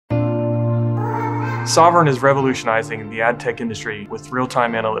Sovrn is revolutionizing the ad tech industry with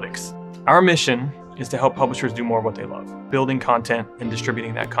real-time analytics. Our mission is to help publishers do more of what they love, building content and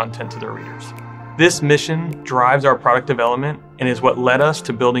distributing that content to their readers. This mission drives our product development and is what led us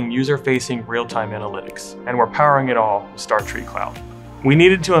to building user-facing real-time analytics, and we're powering it all with StarTree Cloud. We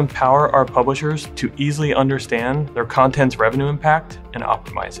needed to empower our publishers to easily understand their content's revenue impact and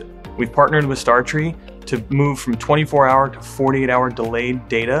optimize it. We've partnered with StarTree to move from 24-hour to 48-hour delayed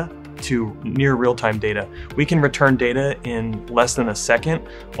data to near real-time data. We can return data in less than a second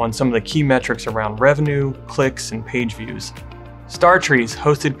on some of the key metrics around revenue, clicks, and page views. StarTree's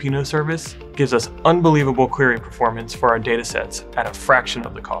hosted Pinot service gives us unbelievable query performance for our datasets at a fraction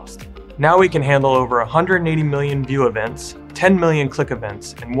of the cost. Now we can handle over 180 million view events, 10 million click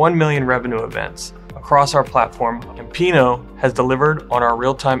events, and 1 million revenue events across our platform, and Pinot has delivered on our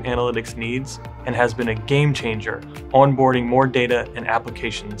real-time analytics needs and has been a game changer, onboarding more data and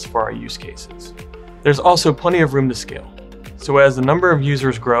applications for our use cases. There's also plenty of room to scale. So as the number of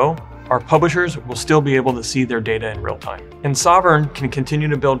users grow, our publishers will still be able to see their data in real time. And Sovrn can continue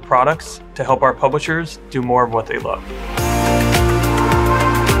to build products to help our publishers do more of what they love.